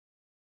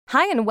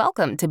Hi, and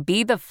welcome to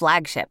Be the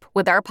Flagship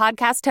with our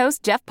podcast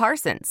host, Jeff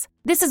Parsons.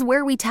 This is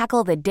where we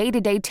tackle the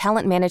day-to-day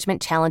talent management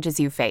challenges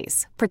you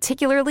face,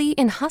 particularly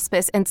in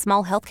hospice and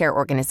small healthcare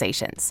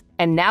organizations.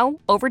 And now,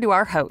 over to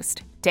our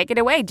host. Take it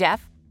away,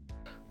 Jeff.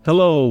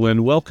 Hello,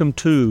 and welcome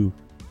to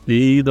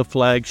Be the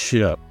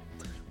Flagship,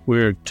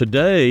 where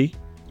today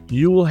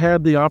you will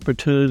have the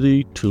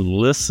opportunity to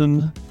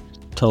listen,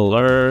 to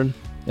learn,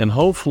 and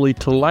hopefully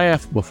to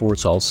laugh before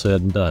it's all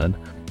said and done.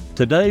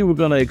 Today, we're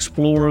going to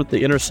explore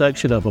the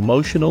intersection of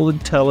emotional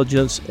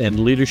intelligence and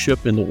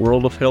leadership in the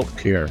world of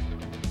healthcare.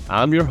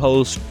 I'm your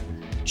host,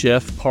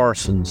 Jeff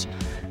Parsons,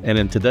 and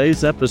in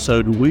today's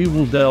episode, we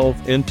will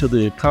delve into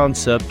the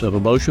concept of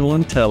emotional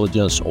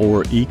intelligence,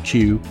 or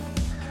EQ,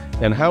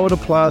 and how it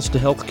applies to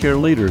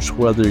healthcare leaders.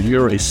 Whether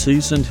you're a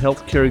seasoned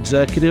healthcare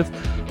executive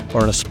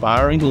or an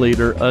aspiring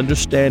leader,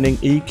 understanding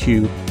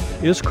EQ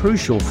is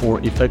crucial for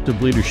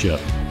effective leadership.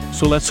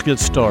 So let's get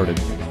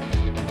started.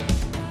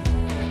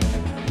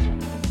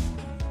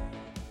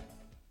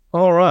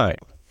 All right,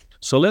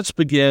 so let's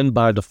begin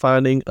by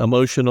defining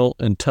emotional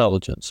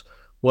intelligence.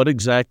 What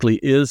exactly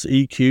is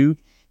EQ,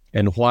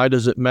 and why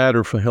does it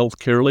matter for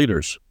healthcare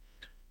leaders?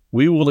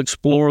 We will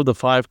explore the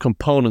 5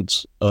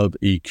 components of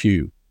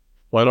EQ.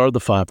 What are the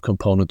 5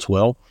 components?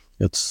 Well,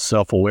 it's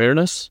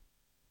self-awareness,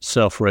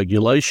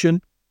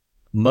 self-regulation,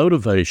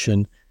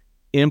 motivation,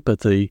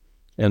 empathy,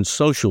 and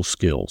social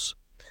skills.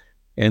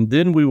 And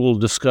then we will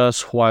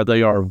discuss why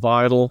they are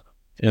vital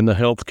in the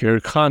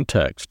healthcare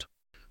context.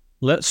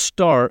 Let's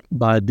start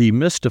by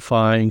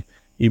demystifying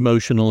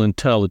emotional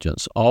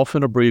intelligence,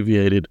 often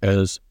abbreviated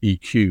as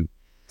EQ.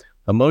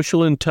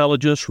 Emotional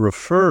intelligence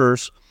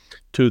refers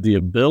to the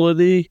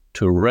ability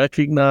to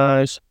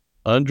recognize,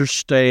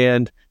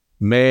 understand,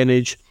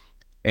 manage,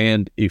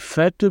 and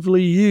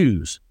effectively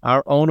use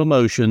our own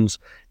emotions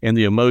and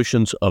the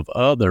emotions of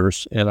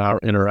others in our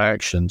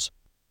interactions.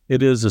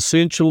 It is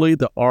essentially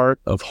the art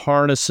of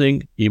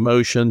harnessing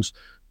emotions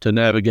to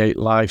navigate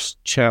life's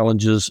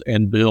challenges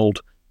and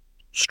build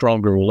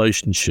stronger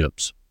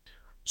relationships.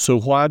 So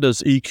why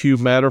does EQ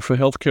matter for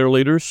healthcare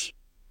leaders?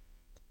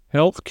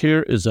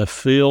 Healthcare is a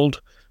field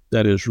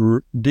that is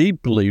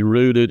deeply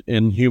rooted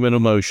in human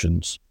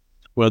emotions,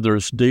 whether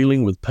it's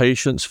dealing with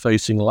patients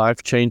facing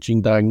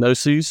life-changing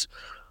diagnoses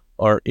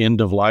or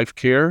end-of-life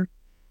care,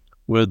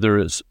 whether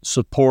it's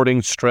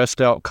supporting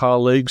stressed-out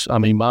colleagues. I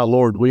mean, my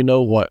Lord, we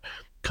know what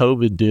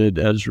COVID did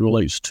as it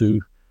relates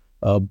to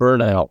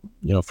burnout,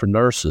 for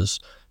nurses.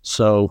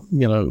 So,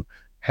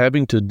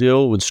 having to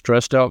deal with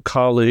stressed-out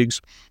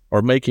colleagues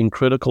or making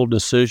critical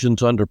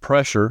decisions under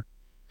pressure,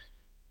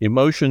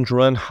 emotions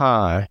run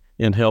high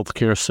in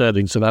healthcare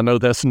settings. And I know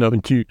that's no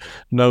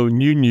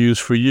new news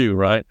for you,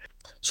 right?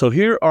 So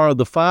here are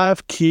the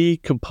 5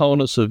 key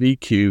components of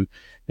EQ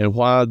and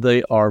why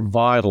they are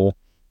vital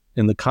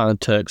in the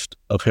context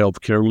of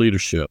healthcare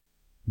leadership.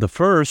 The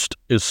first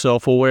is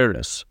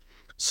self-awareness.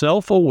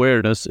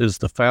 Self-awareness is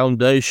the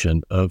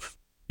foundation of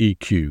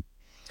EQ.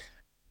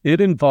 It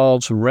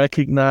involves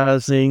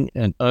recognizing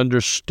and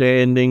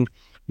understanding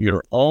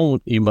your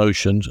own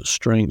emotions,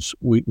 strengths,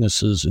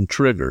 weaknesses, and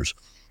triggers.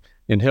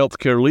 In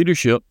healthcare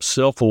leadership,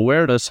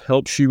 self-awareness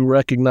helps you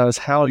recognize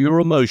how your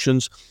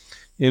emotions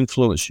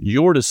influence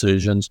your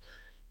decisions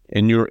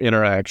and your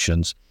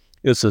interactions.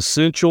 It's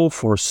essential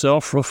for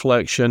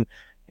self-reflection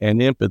and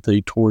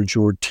empathy towards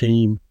your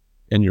team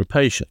and your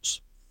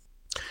patients.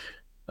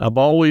 I've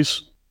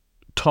always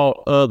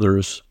taught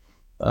other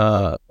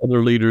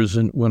leaders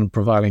when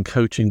providing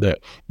coaching that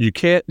you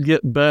can't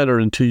get better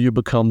until you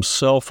become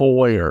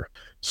self-aware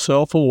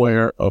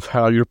of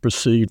how you're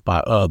perceived by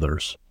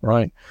others,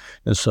 right?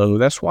 And so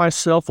that's why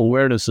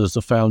self-awareness is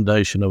the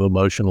foundation of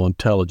emotional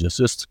intelligence.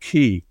 It's the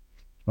key,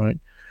 right?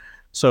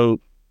 So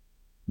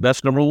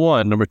that's number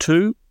 1. Number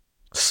 2,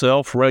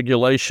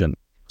 self-regulation.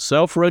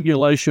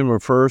 Self-regulation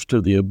refers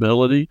to the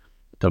ability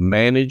to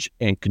manage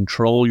and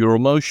control your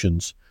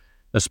emotions,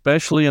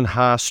 especially in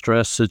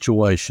high-stress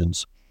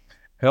situations.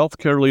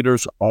 Healthcare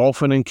leaders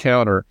often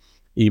encounter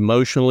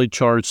emotionally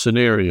charged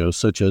scenarios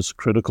such as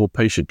critical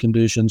patient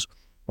conditions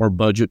or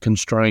budget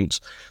constraints.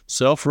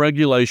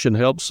 Self-regulation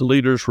helps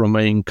leaders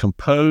remain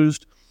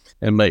composed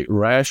and make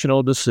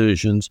rational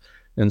decisions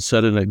and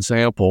set an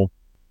example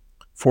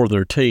for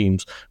their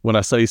teams. When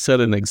I say set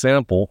an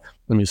example,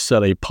 let me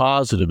set a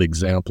positive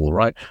example,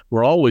 right?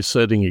 We're always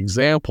setting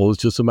examples.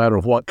 It's just a matter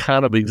of what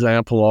kind of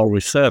example are we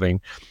setting.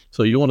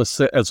 So you want to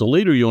set, as a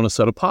leader, you want to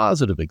set a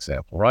positive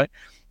example, right?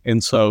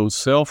 And so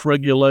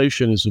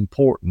self-regulation is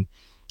important.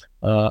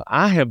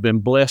 I have been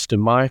blessed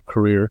in my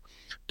career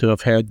to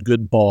have had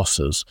good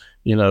bosses,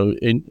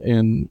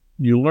 and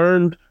you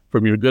learn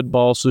from your good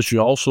bosses. You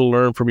also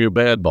learn from your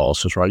bad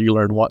bosses, right? You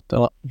learn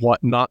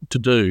what not to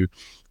do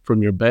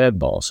from your bad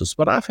bosses.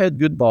 But I've had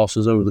good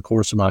bosses over the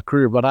course of my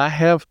career, but I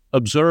have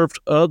observed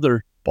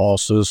other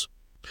bosses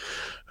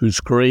who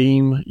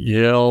scream,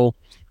 yell,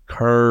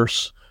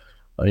 curse,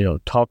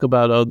 talk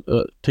about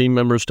team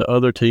members to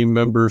other team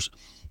members.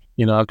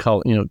 I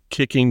call it,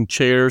 kicking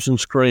chairs and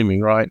screaming,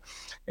 right?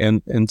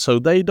 And so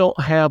they don't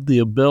have the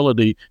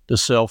ability to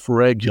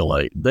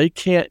self-regulate. They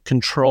can't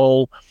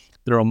control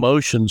their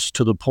emotions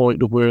to the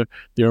point of where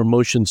their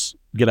emotions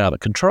get out of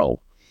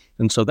control.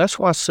 And so that's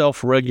why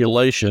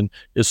self-regulation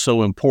is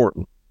so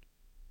important.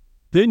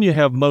 Then you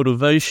have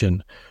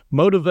motivation.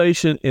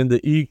 Motivation in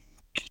the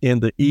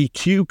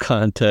EQ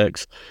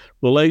context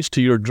relates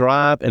to your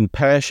drive and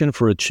passion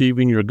for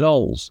achieving your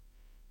goals.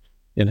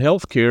 In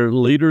healthcare,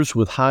 leaders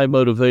with high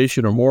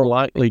motivation are more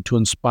likely to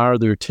inspire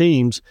their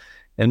teams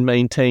and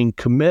maintain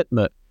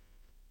commitment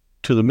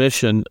to the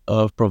mission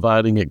of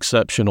providing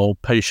exceptional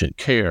patient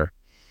care.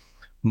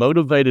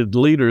 Motivated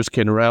leaders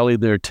can rally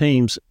their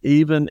teams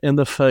even in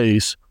the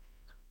face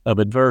of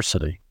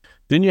adversity.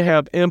 Then you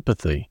have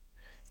empathy.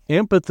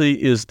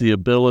 Empathy is the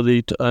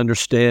ability to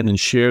understand and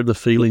share the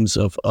feelings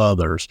of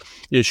others.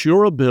 It's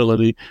your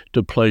ability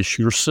to place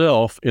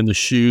yourself in the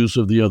shoes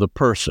of the other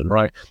person,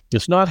 right?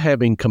 It's not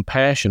having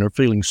compassion or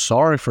feeling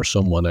sorry for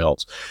someone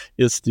else.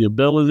 It's the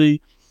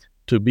ability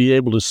to be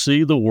able to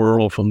see the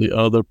world from the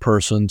other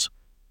person's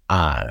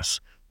eyes,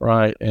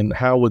 right? And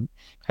how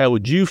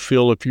would you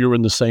feel if you were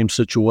in the same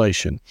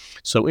situation?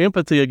 So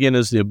empathy, again,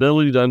 is the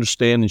ability to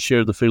understand and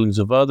share the feelings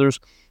of others.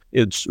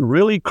 It's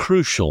really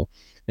crucial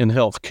in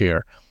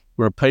healthcare,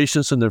 where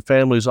patients and their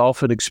families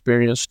often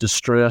experience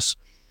distress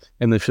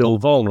and they feel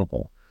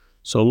vulnerable.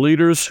 So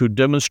leaders who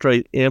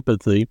demonstrate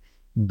empathy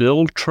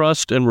build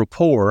trust and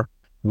rapport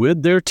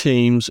with their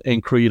teams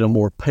and create a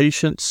more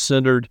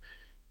patient-centered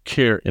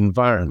care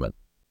environment.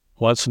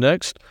 What's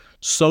next?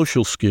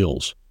 Social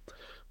skills.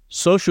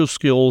 Social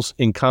skills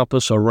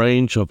encompass a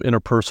range of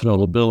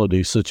interpersonal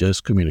abilities such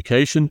as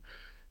communication,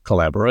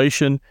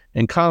 collaboration,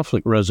 and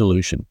conflict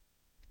resolution.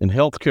 In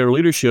healthcare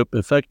leadership,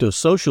 effective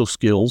social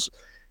skills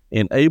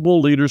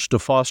enable leaders to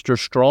foster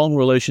strong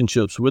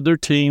relationships with their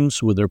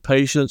teams, with their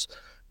patients,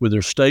 with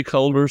their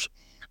stakeholders.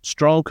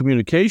 Strong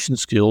communication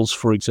skills,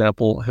 for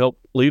example, help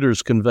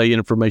leaders convey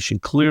information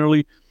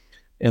clearly,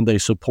 and they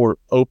support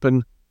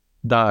open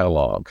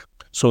dialogue.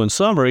 So in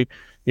summary,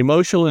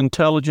 emotional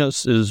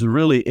intelligence is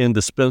really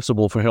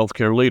indispensable for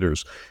healthcare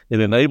leaders. It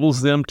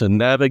enables them to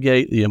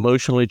navigate the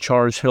emotionally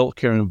charged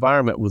healthcare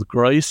environment with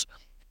grace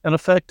and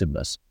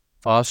effectiveness,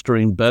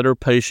 fostering better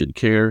patient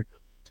care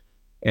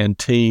and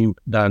team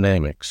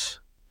dynamics.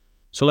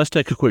 So let's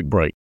take a quick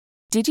break.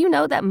 Did you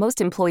know that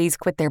most employees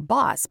quit their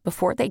boss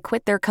before they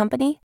quit their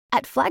company?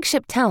 At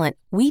Flagship Talent,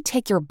 we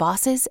take your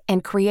bosses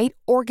and create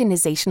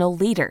organizational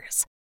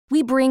leaders.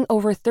 We bring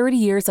over 30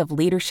 years of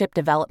leadership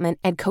development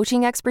and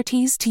coaching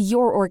expertise to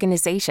your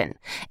organization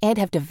and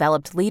have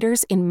developed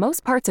leaders in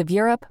most parts of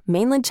Europe,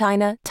 mainland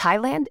China,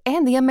 Thailand,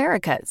 and the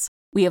Americas.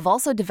 We have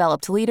also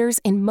developed leaders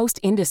in most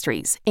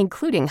industries,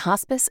 including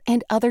hospice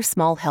and other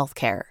small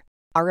healthcare.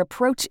 Our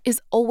approach is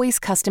always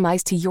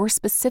customized to your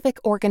specific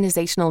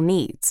organizational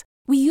needs.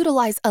 We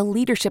utilize a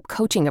leadership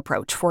coaching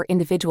approach for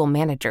individual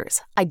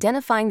managers,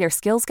 identifying their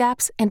skills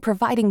gaps and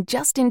providing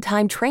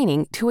just-in-time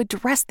training to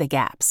address the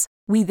gaps.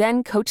 We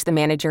then coach the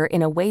manager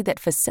in a way that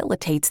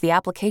facilitates the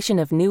application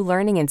of new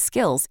learning and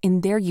skills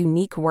in their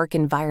unique work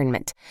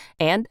environment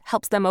and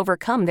helps them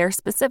overcome their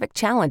specific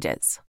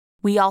challenges.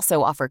 We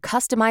also offer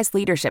customized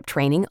leadership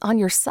training on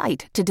your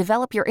site to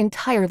develop your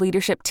entire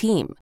leadership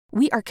team.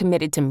 We are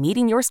committed to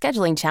meeting your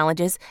scheduling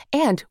challenges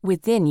and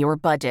within your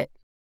budget.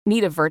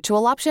 Need a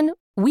virtual option?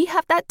 We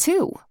have that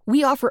too.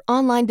 We offer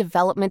online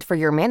development for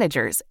your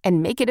managers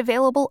and make it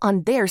available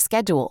on their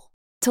schedule.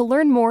 To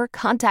learn more,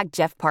 contact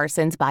Jeff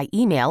Parsons by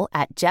email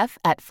at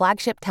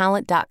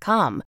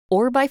jeff@flagshiptalent.com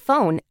or by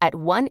phone at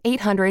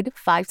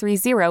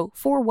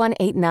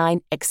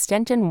 1-800-530-4189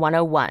 extension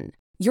 101.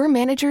 Your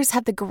managers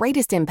have the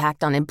greatest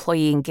impact on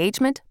employee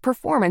engagement,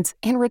 performance,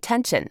 and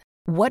retention.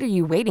 What are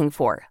you waiting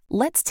for?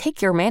 Let's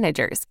take your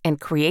managers and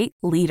create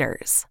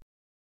leaders.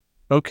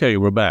 Okay,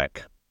 we're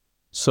back.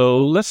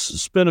 So let's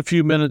spend a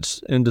few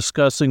minutes in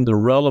discussing the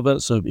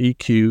relevance of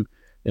EQ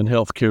in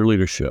healthcare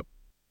leadership.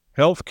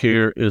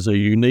 Healthcare is a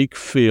unique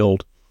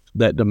field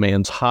that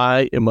demands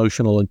high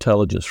emotional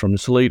intelligence from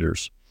its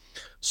leaders.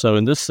 So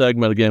in this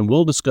segment, again,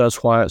 we'll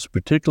discuss why it's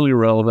particularly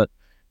relevant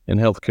in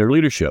healthcare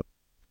leadership.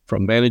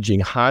 From managing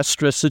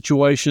high-stress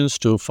situations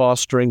to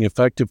fostering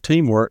effective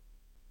teamwork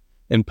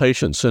and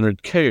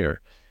patient-centered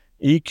care,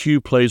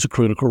 EQ plays a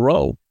critical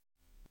role.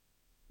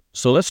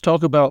 So let's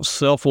talk about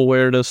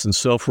self-awareness and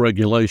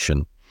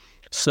self-regulation.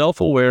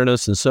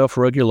 Self-awareness and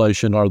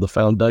self-regulation are the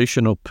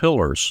foundational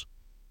pillars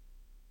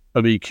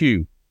of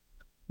EQ.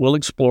 We'll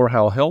explore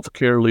how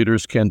healthcare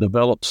leaders can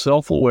develop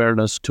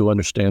self-awareness to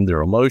understand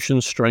their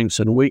emotions, strengths,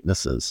 and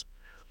weaknesses.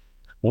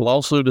 We'll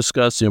also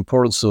discuss the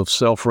importance of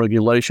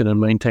self-regulation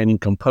and maintaining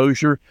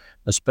composure,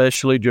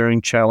 especially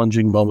during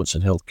challenging moments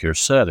in healthcare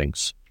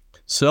settings.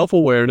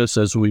 Self-awareness,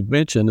 as we've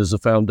mentioned, is the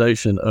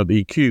foundation of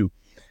EQ.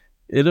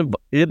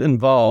 It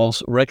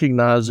involves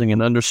recognizing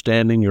and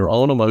understanding your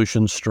own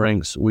emotions,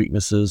 strengths,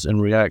 weaknesses,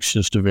 and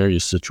reactions to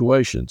various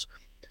situations.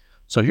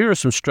 So here are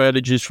some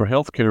strategies for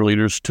healthcare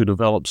leaders to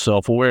develop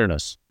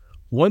self-awareness.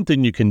 One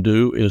thing you can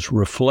do is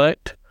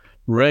reflect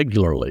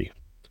regularly.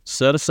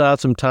 Set aside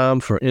some time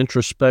for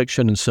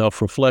introspection and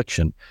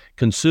self-reflection.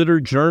 Consider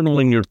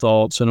journaling your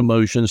thoughts and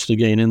emotions to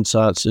gain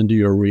insights into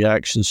your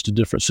reactions to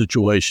different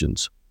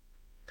situations.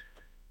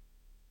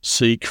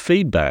 Seek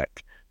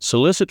feedback.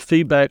 Solicit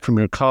feedback from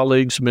your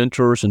colleagues,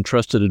 mentors, and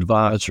trusted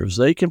advisors.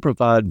 They can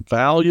provide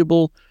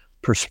valuable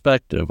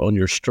perspective on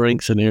your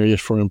strengths and areas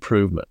for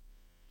improvement.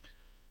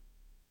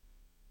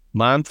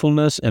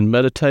 Mindfulness and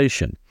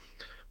meditation.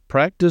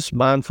 Practice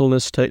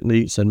mindfulness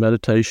techniques and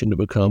meditation to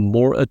become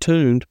more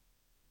attuned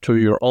to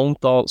your own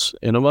thoughts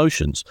and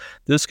emotions.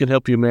 This can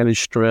help you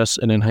manage stress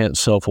and enhance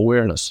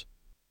self-awareness.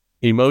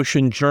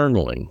 Emotion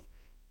journaling.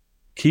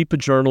 Keep a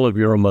journal of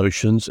your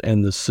emotions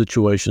and the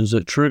situations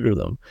that trigger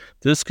them.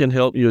 This can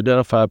help you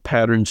identify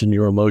patterns in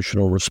your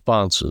emotional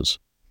responses.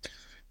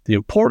 The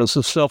importance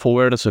of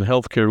self-awareness in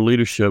healthcare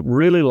leadership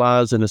really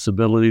lies in its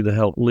ability to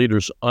help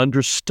leaders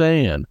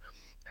understand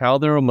how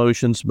their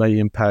emotions may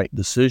impact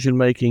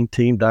decision-making,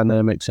 team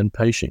dynamics, and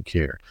patient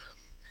care.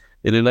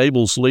 It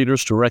enables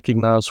leaders to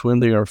recognize when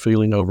they are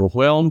feeling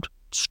overwhelmed,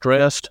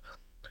 stressed,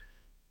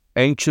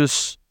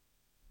 anxious,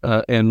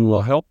 and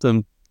will help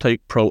them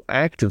take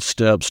proactive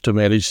steps to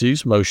manage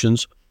these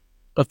emotions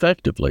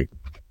effectively.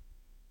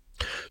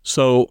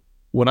 So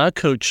when I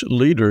coach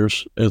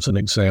leaders, as an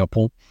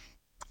example,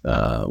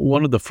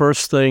 one of the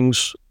first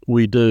things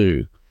we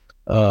do,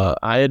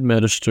 I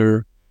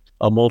administer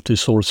a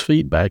multi-source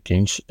feedback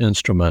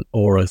instrument,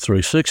 or a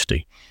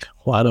 360.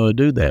 Why do I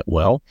do that?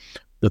 Well,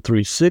 the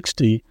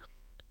 360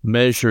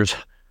 measures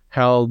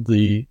how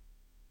the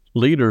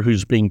leader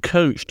who's being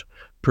coached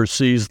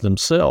perceives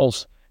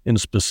themselves in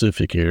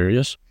specific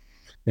areas,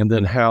 and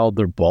then how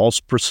their boss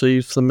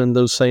perceives them in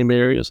those same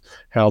areas,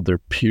 how their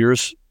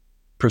peers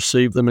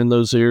perceive them in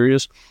those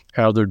areas,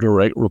 how their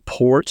direct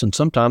reports, and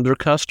sometimes their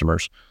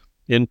customers,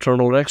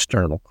 internal and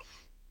external,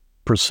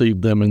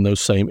 perceive them in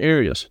those same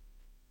areas.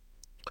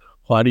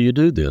 Why do you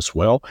do this?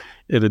 Well,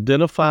 it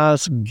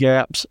identifies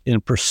gaps in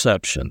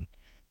perception,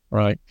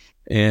 right?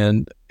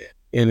 And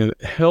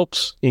it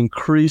helps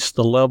increase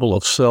the level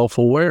of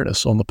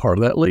self-awareness on the part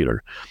of that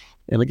leader.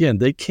 And again,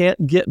 they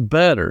can't get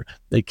better.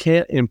 They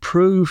can't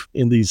improve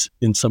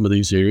in some of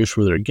these areas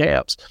where there are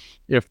gaps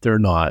if they're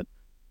not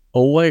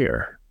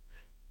aware.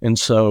 And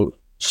so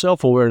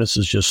self-awareness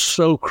is just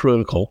so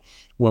critical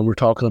when we're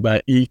talking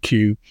about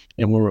EQ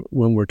and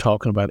when we're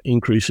talking about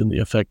increasing the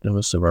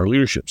effectiveness of our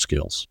leadership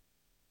skills.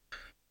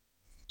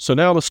 So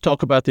now let's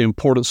talk about the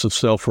importance of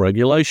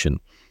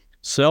self-regulation.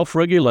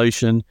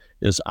 Self-regulation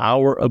is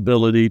our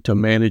ability to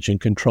manage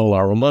and control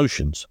our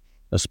emotions,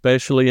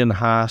 especially in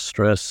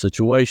high-stress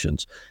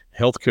situations.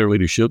 Healthcare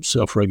leadership,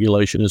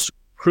 self-regulation is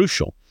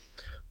crucial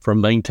for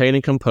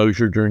maintaining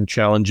composure during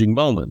challenging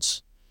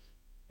moments.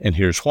 And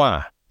here's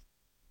why.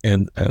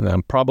 And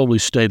I'm probably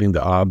stating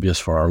the obvious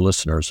for our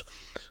listeners,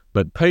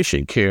 but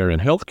patient care in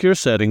healthcare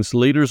settings,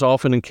 leaders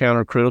often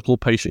encounter critical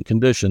patient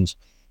conditions,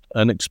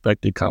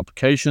 unexpected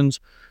complications,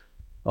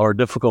 or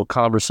difficult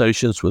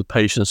conversations with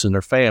patients and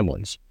their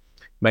families.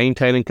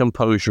 Maintaining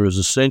composure is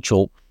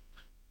essential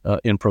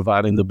in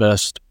providing the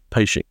best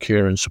patient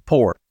care and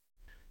support.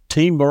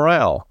 Team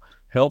morale.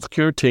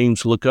 Healthcare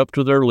teams look up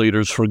to their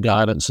leaders for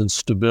guidance and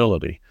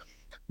stability.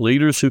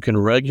 Leaders who can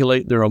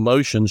regulate their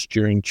emotions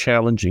during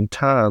challenging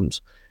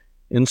times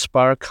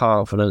inspire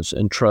confidence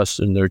and trust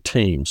in their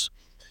teams,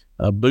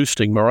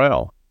 boosting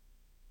morale.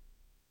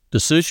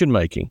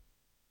 Decision-making.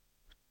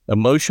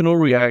 Emotional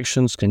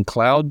reactions can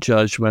cloud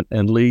judgment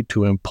and lead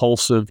to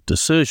impulsive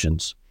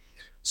decisions.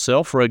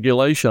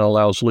 Self-regulation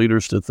allows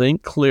leaders to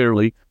think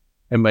clearly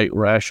and make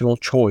rational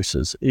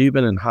choices,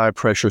 even in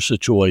high-pressure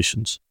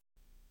situations.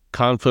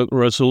 Conflict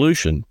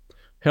resolution.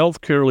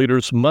 Healthcare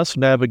leaders must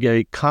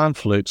navigate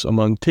conflicts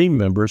among team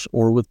members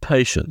or with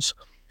patients.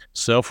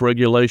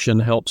 Self-regulation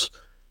helps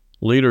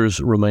leaders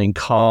remain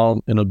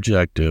calm and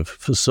objective,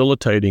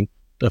 facilitating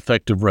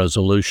effective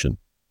resolution.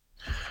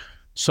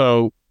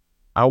 So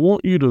I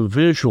want you to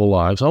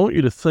visualize, I want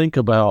you to think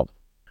about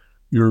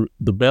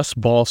the best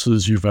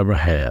bosses you've ever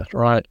had,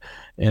 right?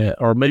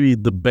 Or maybe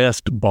the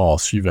best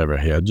boss you've ever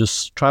had.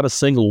 Just try to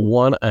single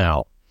one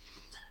out.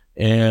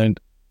 And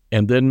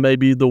then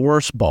maybe the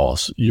worst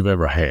boss you've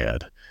ever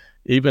had.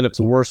 Even if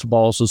the worst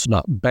boss is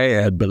not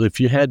bad, but if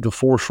you had to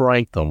force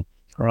rank them,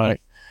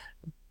 right?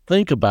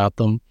 Think about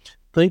them.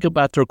 Think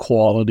about their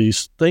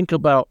qualities. Think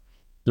about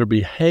their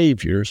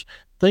behaviors.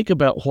 Think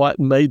about what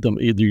made them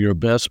either your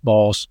best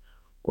boss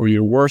or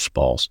your worst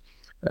boss.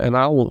 And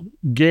I will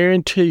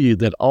guarantee you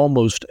that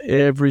almost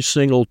every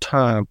single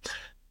time,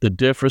 the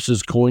difference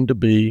is going to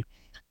be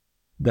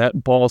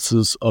that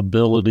boss's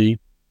ability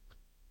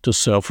to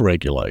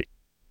self-regulate,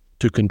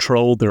 to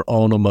control their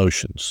own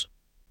emotions.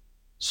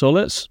 So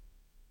let's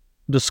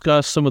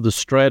discuss some of the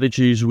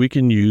strategies we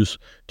can use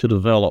to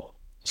develop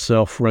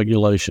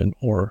self-regulation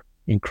or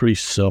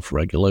increase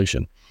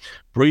self-regulation.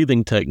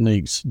 Breathing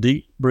techniques.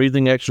 Deep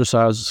breathing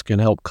exercises can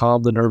help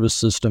calm the nervous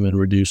system and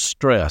reduce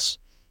stress.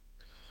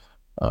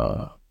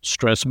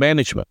 Stress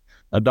management.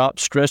 Adopt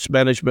stress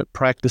management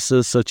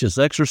practices such as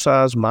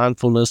exercise,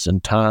 mindfulness,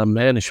 and time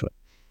management.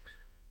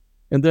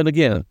 And then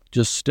again,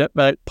 just step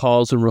back,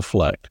 pause, and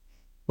reflect.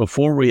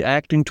 Before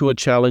reacting to a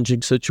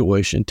challenging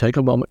situation, take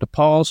a moment to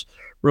pause,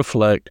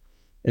 reflect,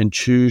 and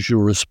choose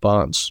your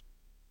response.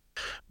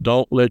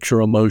 Don't let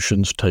your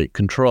emotions take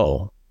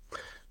control.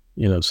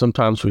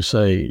 Sometimes we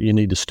say you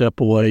need to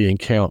step away and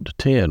count to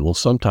 10. Well,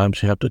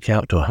 sometimes you have to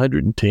count to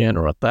 110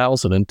 or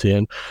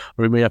 1,010,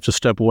 or you may have to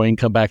step away and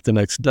come back the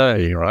next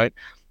day, right?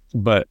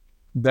 But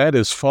that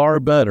is far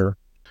better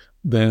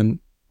than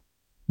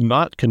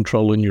not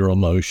controlling your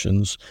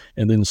emotions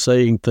and then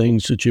saying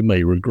things that you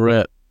may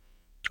regret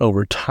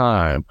over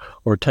time,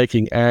 or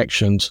taking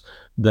actions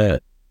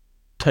that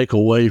take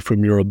away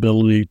from your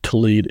ability to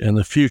lead in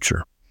the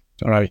future.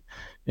 All right.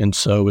 And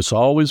so it's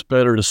always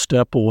better to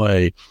step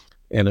away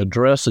and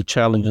address a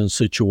challenging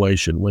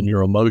situation when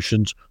your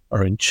emotions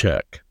are in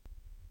check.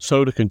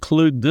 So to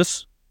conclude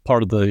this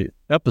part of the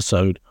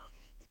episode,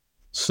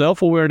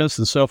 self-awareness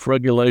and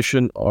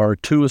self-regulation are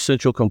two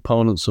essential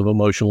components of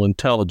emotional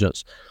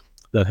intelligence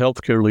that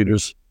healthcare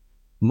leaders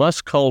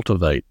must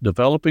cultivate.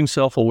 Developing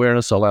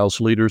self-awareness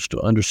allows leaders to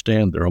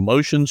understand their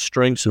emotions,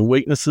 strengths, and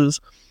weaknesses,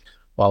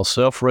 while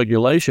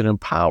self-regulation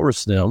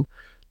empowers them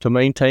to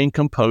maintain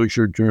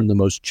composure during the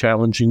most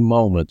challenging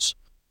moments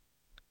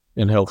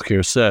in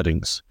healthcare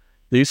settings.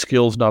 These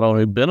skills not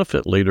only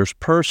benefit leaders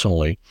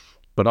personally,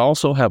 but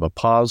also have a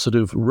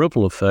positive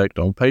ripple effect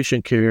on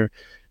patient care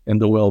and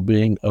the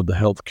well-being of the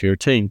healthcare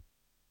team.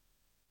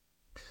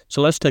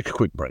 So let's take a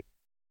quick break.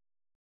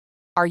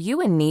 Are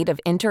you in need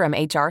of interim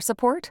HR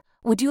support?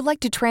 Would you like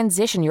to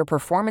transition your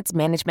performance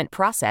management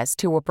process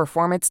to a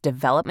performance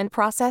development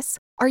process?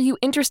 Are you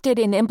interested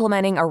in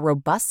implementing a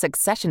robust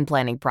succession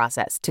planning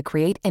process to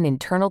create an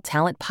internal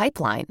talent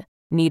pipeline?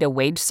 Need a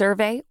wage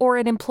survey or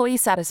an employee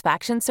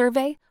satisfaction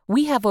survey?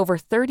 We have over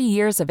 30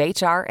 years of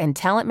HR and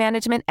talent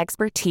management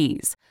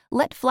expertise.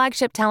 Let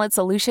Flagship Talent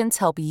Solutions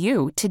help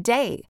you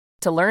today.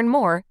 To learn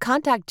more,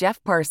 contact Jeff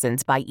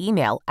Parsons by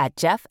email at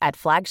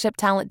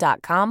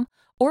jeff@flagshiptalent.com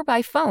or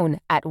by phone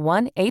at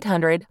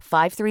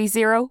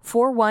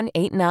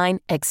 1-800-530-4189,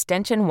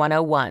 extension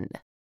 101.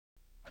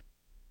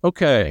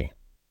 Okay,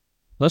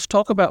 let's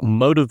talk about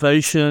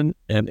motivation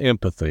and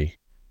empathy.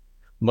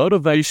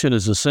 Motivation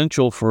is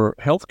essential for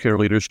healthcare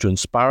leaders to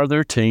inspire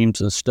their teams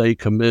and stay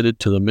committed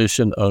to the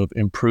mission of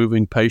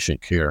improving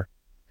patient care.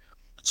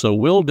 So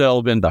we'll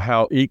delve into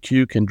how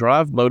EQ can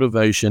drive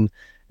motivation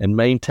and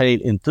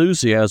maintain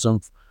enthusiasm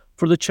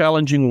for the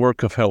challenging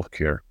work of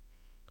healthcare.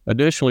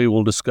 Additionally,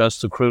 we'll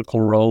discuss the critical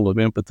role of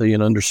empathy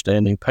in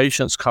understanding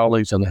patients,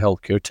 colleagues, and the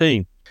healthcare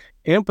team.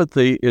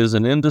 Empathy is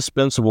an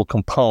indispensable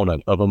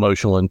component of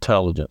emotional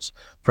intelligence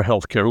for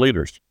healthcare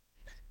leaders.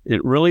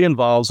 It really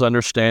involves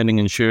understanding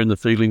and sharing the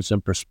feelings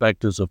and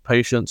perspectives of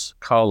patients,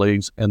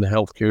 colleagues, and the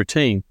healthcare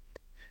team.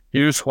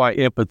 Here's why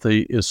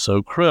empathy is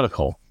so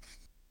critical.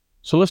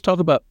 So let's talk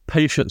about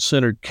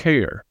patient-centered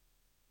care.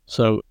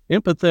 So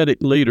empathetic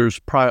leaders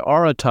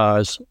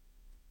prioritize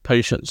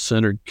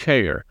patient-centered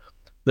care.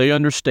 They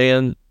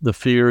understand the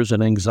fears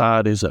and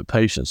anxieties that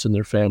patients and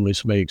their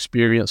families may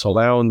experience,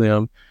 allowing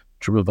them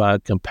to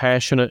provide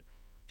compassionate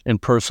and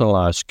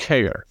personalized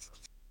care.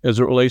 As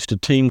it relates to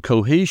team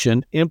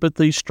cohesion,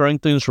 empathy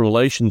strengthens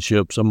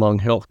relationships among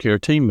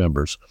healthcare team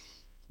members.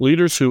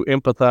 Leaders who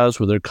empathize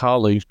with their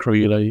colleagues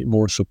create a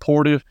more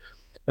supportive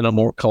and a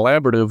more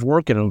collaborative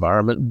working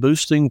environment,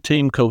 boosting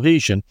team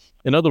cohesion.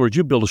 In other words,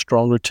 you build a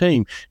stronger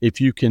team if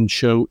you can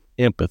show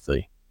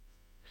empathy.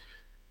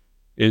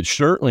 It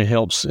certainly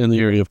helps in the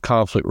area of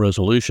conflict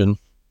resolution.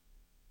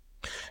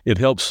 It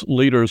helps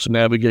leaders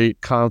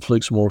navigate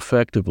conflicts more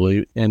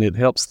effectively, and it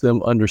helps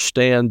them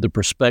understand the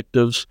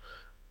perspectives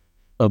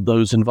of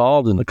those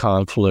involved in the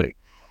conflict.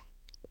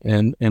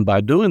 And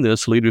by doing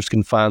this, leaders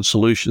can find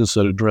solutions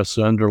that address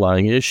the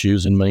underlying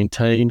issues and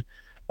maintain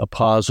a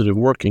positive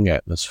working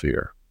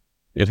atmosphere.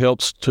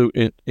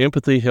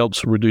 Empathy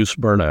helps reduce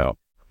burnout.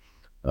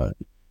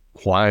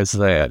 Why is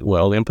that?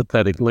 Well,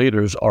 empathetic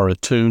leaders are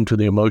attuned to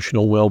the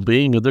emotional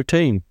well-being of their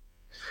team.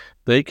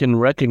 They can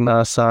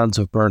recognize signs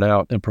of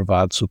burnout and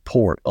provide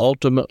support,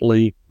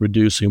 ultimately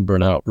reducing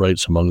burnout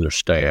rates among their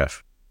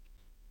staff.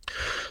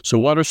 So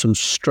what are some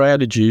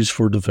strategies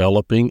for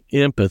developing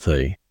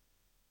empathy?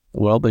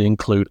 Well, they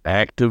include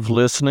active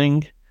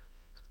listening,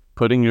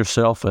 putting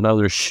yourself in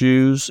others'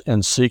 shoes,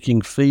 and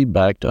seeking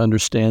feedback to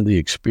understand the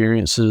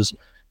experiences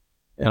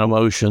and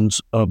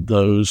emotions of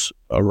those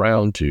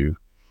around you.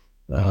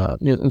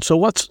 And so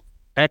what's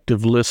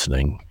active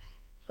listening?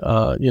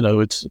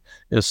 It's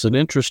an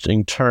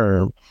interesting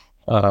term,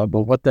 but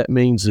what that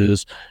means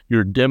is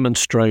you're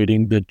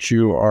demonstrating that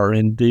you are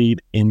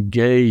indeed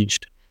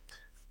engaged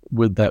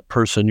with that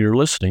person you're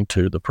listening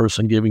to, the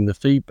person giving the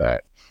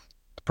feedback,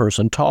 the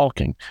person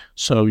talking.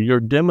 So you're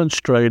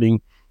demonstrating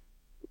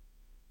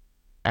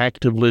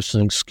active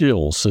listening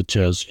skills, such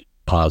as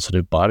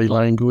positive body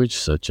language,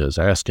 such as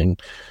asking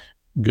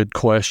good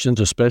questions,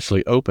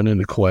 especially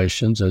open-ended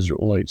questions as it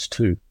relates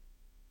to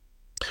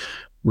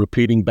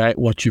repeating back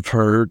what you've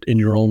heard in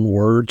your own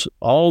words.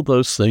 All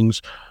those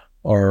things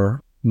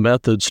are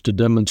methods to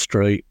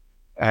demonstrate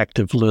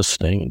active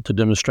listening, to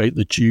demonstrate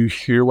that you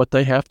hear what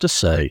they have to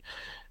say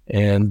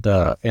And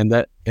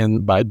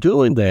by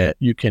doing that,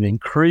 you can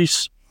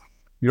increase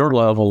your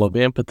level of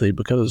empathy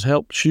because it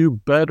helps you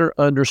better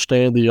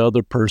understand the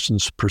other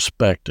person's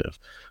perspective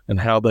and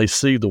how they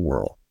see the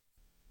world.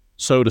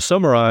 So to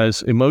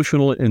summarize,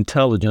 emotional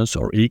intelligence,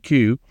 or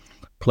EQ,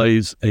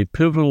 plays a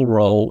pivotal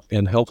role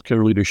in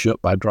healthcare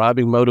leadership by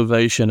driving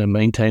motivation and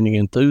maintaining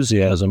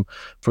enthusiasm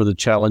for the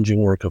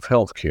challenging work of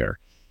healthcare.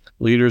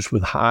 Leaders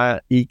with high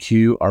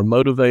EQ are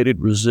motivated,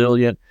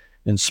 resilient,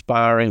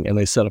 inspiring, and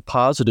they set a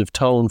positive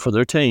tone for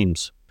their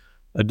teams.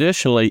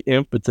 Additionally,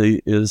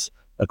 empathy is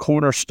a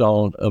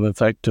cornerstone of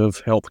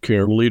effective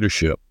healthcare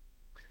leadership,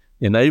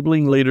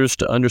 enabling leaders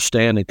to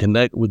understand and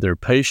connect with their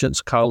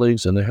patients,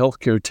 colleagues, and the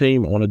healthcare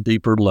team on a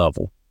deeper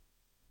level.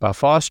 By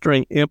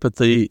fostering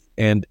empathy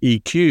and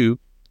EQ,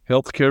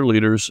 healthcare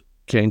leaders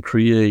can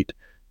create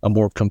a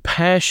more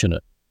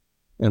compassionate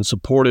and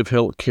supportive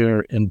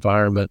healthcare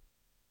environment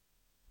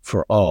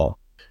for all.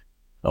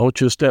 I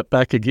want you to step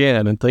back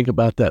again and think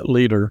about that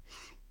leader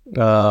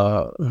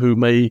who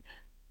may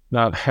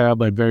not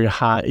have a very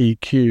high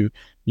EQ.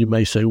 You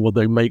may say, well,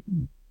 they make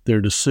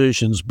their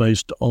decisions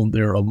based on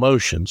their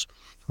emotions,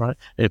 right?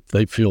 If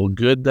they feel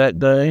good that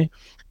day,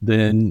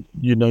 then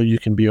you know you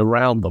can be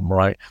around them,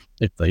 right?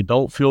 If they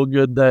don't feel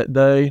good that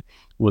day,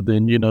 well,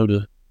 then you know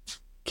to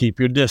keep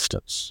your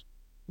distance,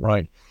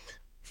 right?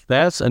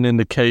 That's an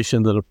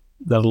indication that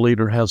a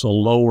leader has a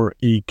lower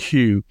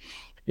EQ,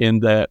 in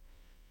that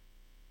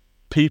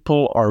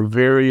people are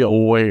very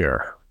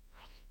aware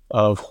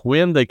of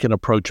when they can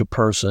approach a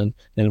person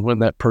and when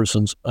that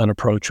person's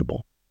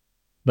unapproachable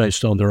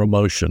based on their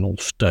emotional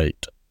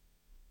state,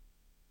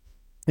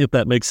 if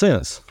that makes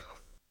sense.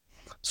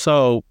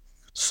 So,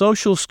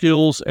 social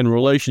skills and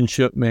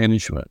relationship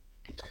management.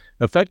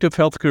 Effective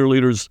healthcare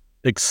leaders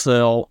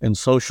excel in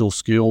social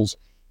skills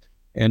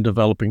and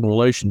developing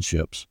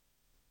relationships.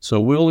 So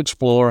we'll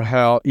explore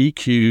how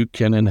EQ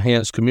can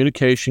enhance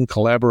communication,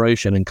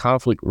 collaboration, and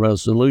conflict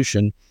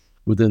resolution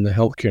within the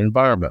healthcare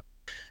environment.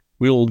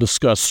 We will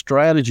discuss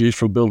strategies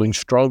for building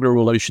stronger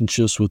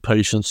relationships with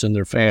patients and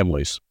their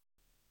families.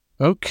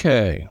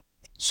 Okay,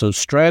 so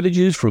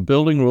strategies for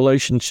building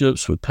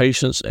relationships with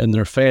patients and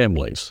their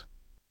families.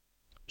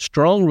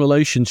 Strong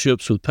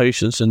relationships with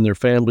patients and their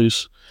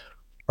families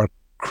are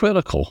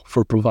critical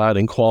for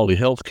providing quality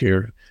health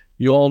care.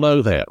 You all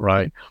know that,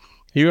 right?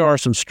 Here are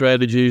some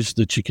strategies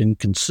that you can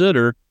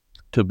consider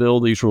to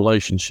build these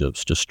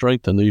relationships, to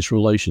strengthen these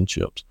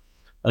relationships.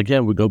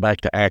 Again, we go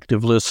back to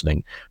active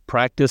listening.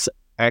 Practice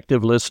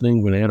active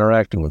listening when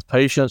interacting with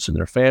patients and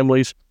their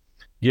families.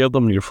 Give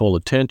them your full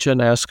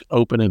attention, ask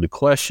open-ended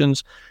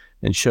questions,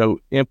 and show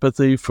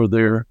empathy for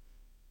their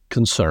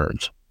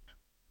concerns.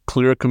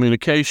 Clear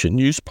communication.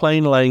 Use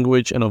plain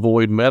language and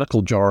avoid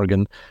medical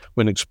jargon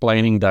when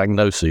explaining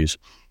diagnoses,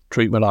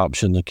 treatment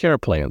options, and care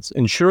plans.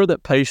 Ensure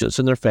that patients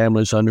and their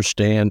families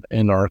understand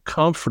and are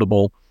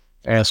comfortable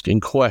asking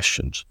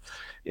questions.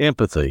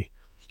 Empathy.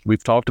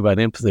 We've talked about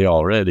empathy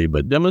already,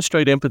 but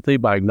demonstrate empathy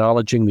by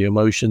acknowledging the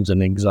emotions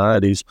and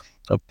anxieties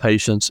of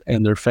patients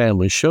and their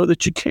families. Show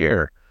that you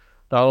care,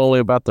 not only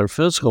about their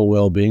physical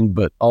well-being,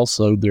 but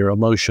also their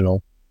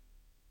emotional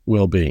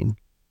well-being.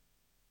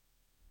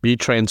 Be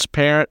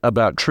transparent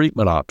about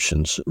treatment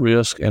options,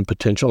 risk, and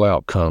potential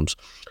outcomes.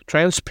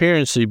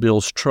 Transparency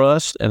builds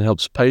trust and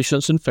helps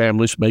patients and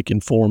families make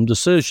informed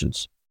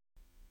decisions.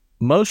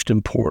 Most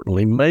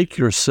importantly, make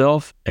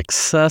yourself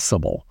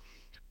accessible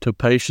to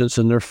patients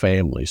and their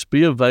families.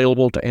 Be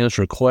available to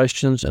answer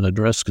questions and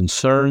address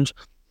concerns,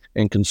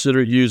 and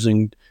consider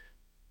using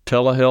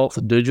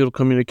telehealth, digital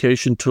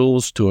communication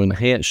tools to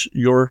enhance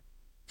your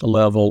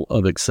level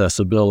of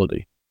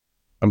accessibility.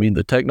 I mean,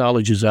 the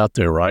technology's out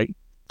there, right?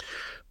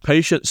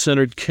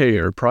 Patient-centered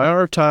care.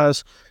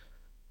 Prioritize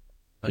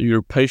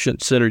your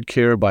patient-centered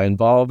care by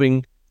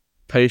involving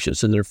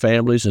patients and their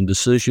families in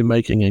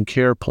decision-making and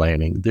care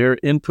planning. Their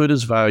input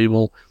is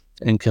valuable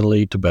and can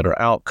lead to better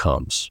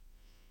outcomes.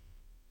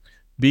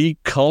 Be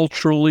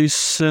culturally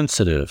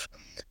sensitive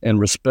and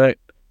respect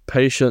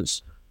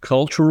patients'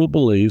 cultural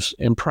beliefs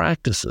and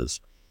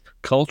practices.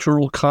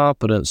 Cultural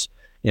competence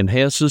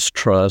enhances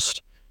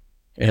trust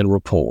and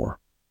rapport.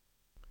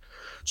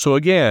 So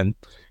again,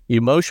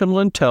 emotional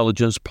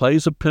intelligence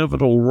plays a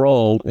pivotal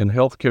role in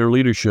healthcare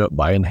leadership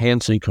by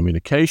enhancing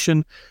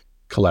communication,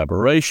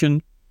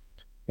 collaboration,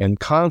 and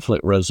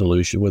conflict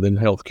resolution within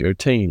healthcare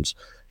teams.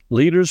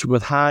 Leaders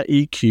with high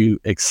EQ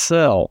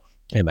excel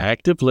in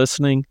active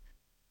listening,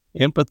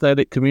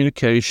 empathetic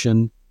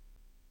communication,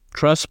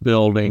 trust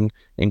building,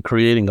 and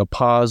creating a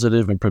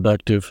positive and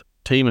productive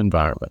team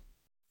environment.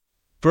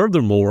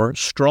 Furthermore,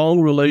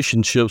 strong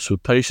relationships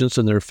with patients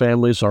and their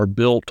families are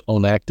built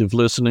on active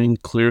listening,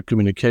 clear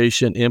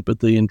communication,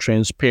 empathy, and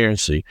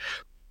transparency.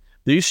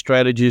 These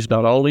strategies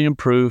not only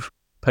improve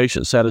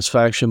patient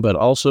satisfaction, but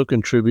also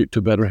contribute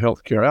to better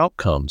healthcare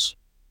outcomes.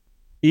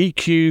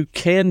 EQ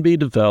can be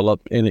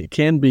developed and it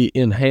can be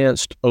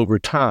enhanced over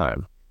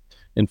time.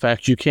 In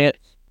fact, you can't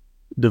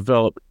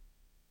develop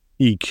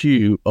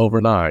EQ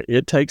overnight.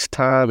 It takes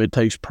time, it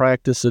takes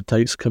practice, it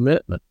takes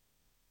commitment,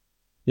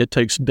 it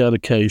takes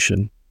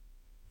dedication.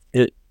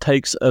 It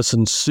takes a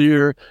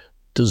sincere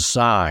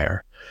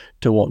desire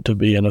to want to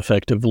be an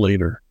effective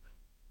leader.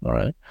 All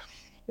right.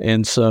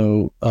 And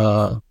so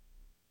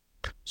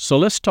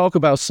let's talk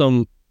about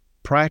some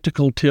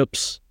practical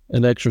tips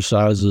and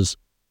exercises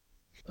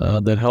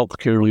that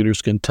healthcare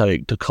leaders can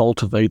take to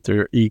cultivate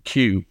their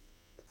EQ.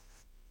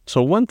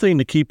 So one thing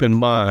to keep in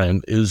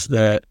mind is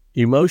that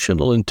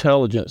emotional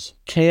intelligence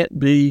can't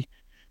be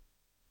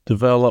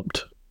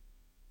developed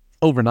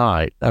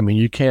overnight. I mean,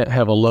 you can't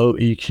have a low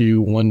EQ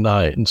one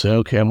night and say,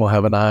 okay, I'm going to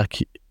have an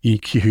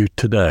EQ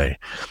today.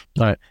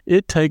 All right.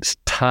 It takes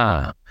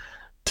time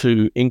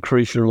to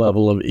increase your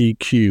level of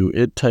EQ.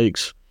 It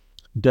takes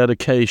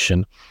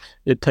dedication.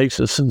 It takes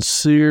a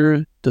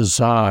sincere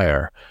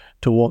desire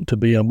to want to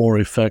be a more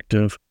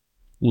effective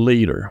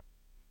leader.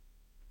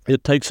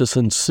 It takes a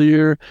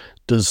sincere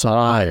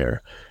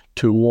desire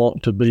to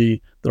want to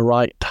be the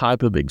right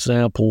type of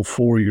example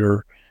for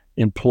your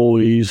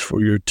employees,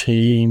 for your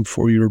team,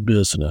 for your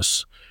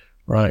business,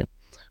 right?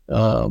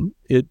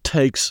 It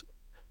takes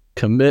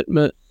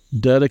commitment,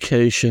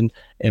 dedication,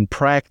 and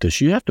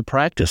practice. You have to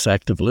practice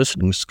active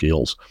listening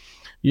skills.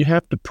 You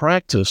have to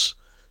practice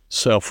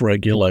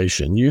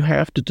self-regulation. You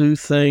have to do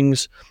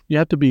things, you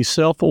have to be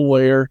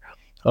self-aware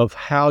of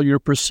how you're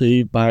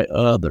perceived by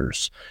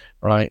others,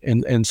 right?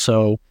 And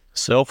so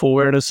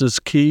self-awareness is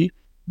key.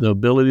 The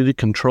ability to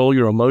control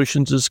your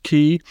emotions is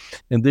key.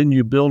 And then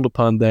you build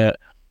upon that,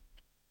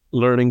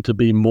 learning to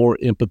be more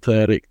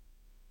empathetic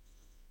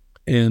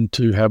and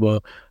to have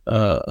a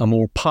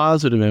more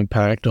positive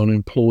impact on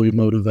employee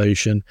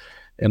motivation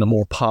and a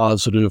more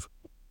positive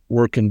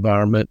work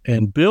environment,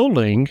 and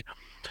building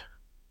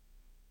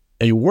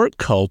a work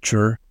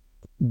culture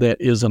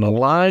that is in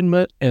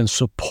alignment and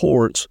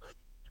supports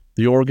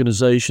the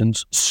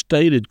organization's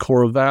stated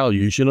core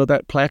values. You know,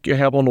 that plaque you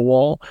have on the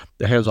wall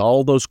that has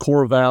all those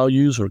core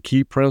values or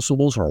key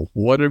principles or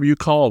whatever you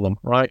call them,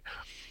 right?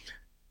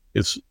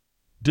 It's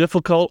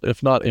difficult,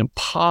 if not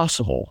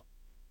impossible,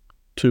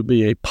 to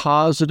be a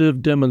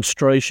positive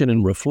demonstration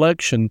and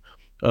reflection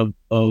of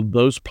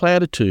those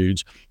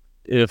platitudes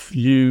if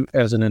you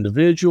as an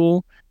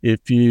individual,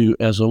 if you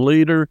as a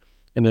leader,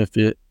 and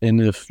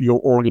if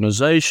your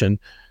organization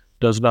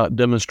does not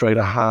demonstrate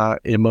a high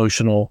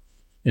emotional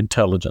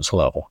intelligence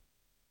level.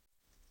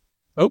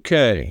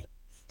 Okay,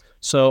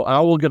 so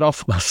I will get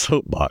off my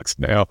soapbox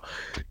now,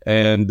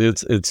 and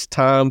it's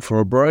time for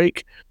a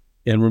break.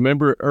 And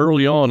remember,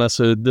 early on, I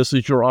said this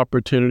is your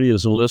opportunity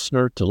as a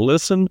listener to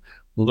listen,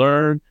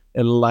 learn,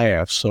 and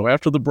laugh. So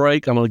after the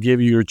break, I'm going to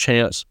give you your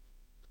chance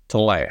to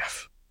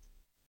laugh.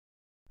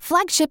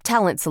 Flagship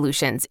Talent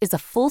Solutions is a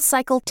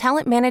full-cycle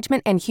talent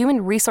management and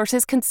human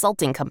resources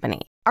consulting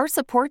company. Our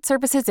support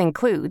services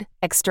include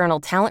external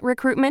talent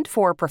recruitment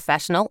for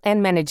professional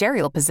and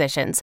managerial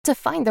positions to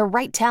find the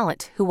right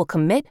talent who will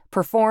commit,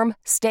 perform,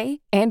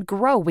 stay, and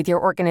grow with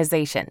your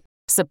organization.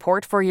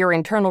 Support for your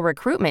internal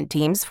recruitment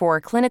teams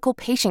for clinical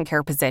patient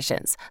care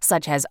positions,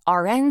 such as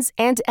RNs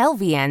and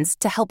LVNs,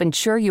 to help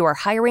ensure you are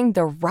hiring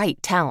the right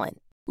talent.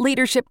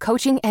 Leadership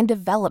coaching and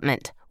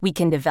development. We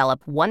can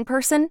develop one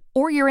person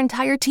or your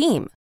entire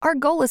team. Our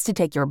goal is to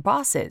take your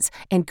bosses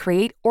and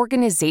create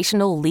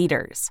organizational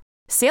leaders.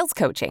 Sales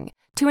coaching,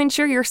 to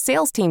ensure your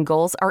sales team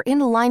goals are in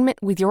alignment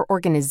with your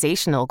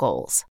organizational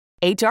goals.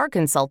 HR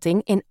consulting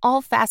in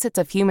all facets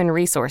of human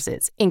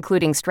resources,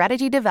 including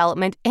strategy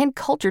development and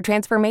culture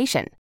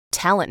transformation.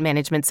 Talent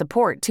management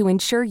support to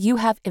ensure you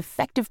have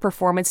effective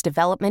performance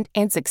development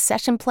and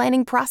succession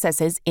planning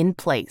processes in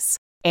place.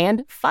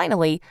 And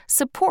finally,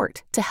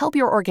 support to help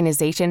your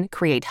organization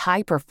create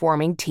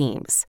high-performing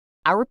teams.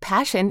 Our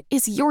passion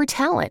is your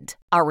talent.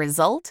 Our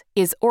result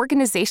is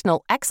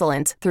organizational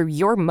excellence through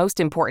your most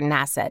important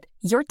asset,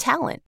 your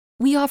talent.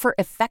 We offer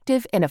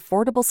effective and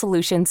affordable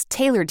solutions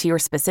tailored to your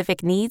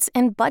specific needs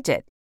and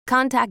budget.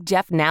 Contact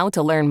Jeff now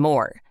to learn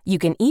more. You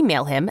can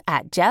email him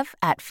at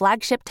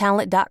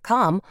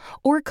jeff@flagshiptalent.com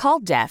or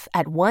call Jeff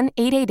at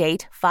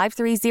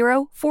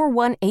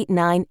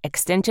 1-888-530-4189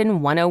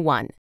 extension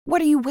 101. What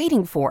are you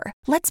waiting for?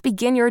 Let's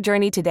begin your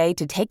journey today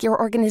to take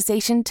your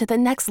organization to the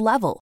next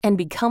level and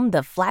become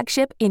the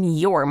flagship in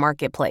your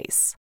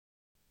marketplace.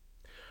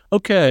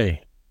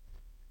 Okay.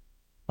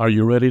 Are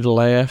you ready to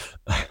laugh?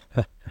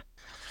 Did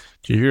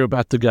you hear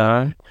about the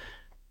guy?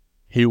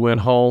 He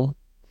went home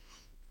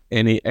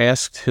and he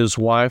asked his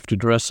wife to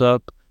dress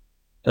up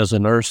as a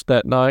nurse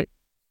that night.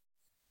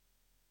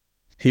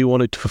 He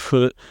wanted to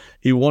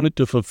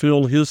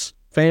fulfill his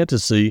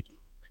fantasy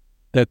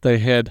that they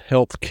had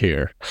health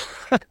care.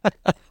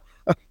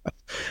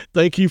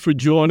 Thank you for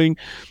joining.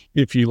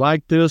 If you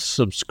like this,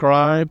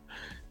 subscribe,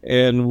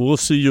 and we'll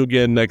see you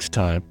again next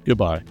time.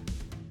 Goodbye.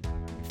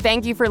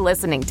 Thank you for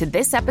listening to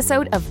this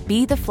episode of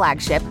Be the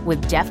Flagship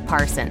with Jeff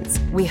Parsons.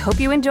 We hope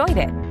you enjoyed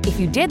it. If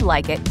you did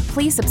like it,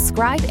 please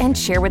subscribe and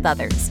share with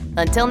others.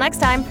 Until next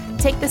time,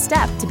 take the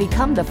step to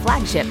become the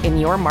flagship in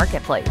your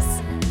marketplace.